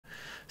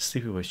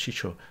Sleepy with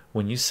Chicho,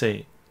 when you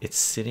say it's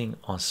sitting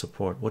on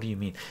support, what do you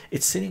mean?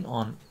 It's sitting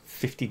on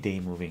 50-day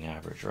moving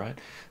average, right?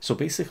 So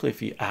basically,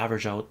 if you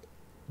average out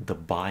the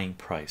buying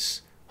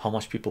price, how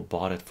much people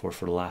bought it for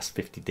the last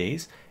 50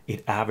 days,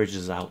 it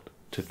averages out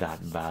to that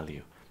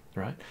value,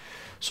 right?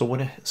 So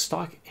when a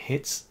stock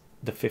hits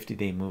the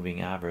 50-day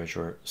moving average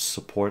or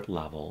support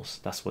levels,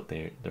 that's what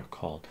they're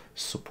called,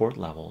 support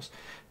levels,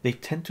 they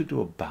tend to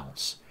do a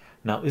bounce.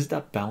 Now, is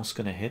that bounce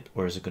going to hit,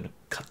 or is it going to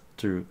cut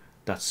through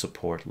that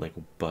support like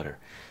butter?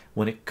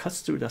 When it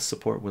cuts through that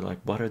support with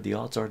like butter, the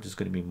odds are there's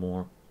going to be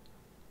more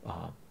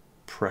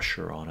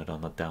pressure on it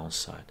on the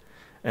downside.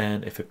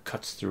 And if it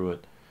cuts through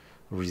it,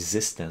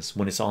 resistance,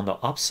 when it's on the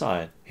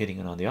upside, hitting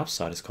it on the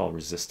upside is called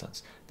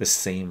resistance, the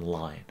same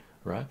line,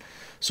 right?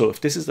 So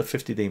if this is the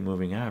 50-day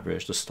moving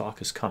average, the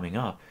stock is coming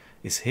up,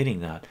 is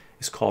hitting that,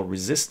 is called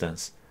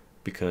resistance,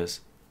 because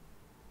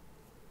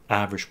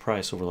average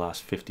price over the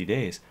last 50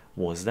 days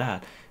was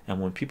that.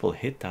 And when people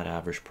hit that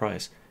average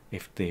price,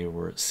 if they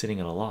were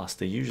sitting at a loss,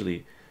 they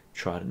usually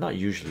try to, not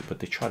usually, but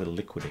they try to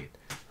liquidate,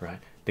 right?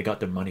 They got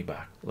their money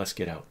back, let's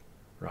get out,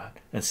 right,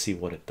 and see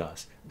what it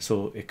does.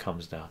 So it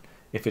comes down.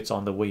 If it's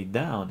on the way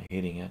down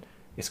hitting it,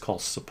 it's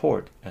called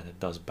support, and it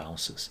does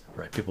bounces,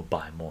 right? People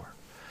buy more.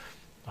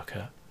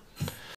 Okay,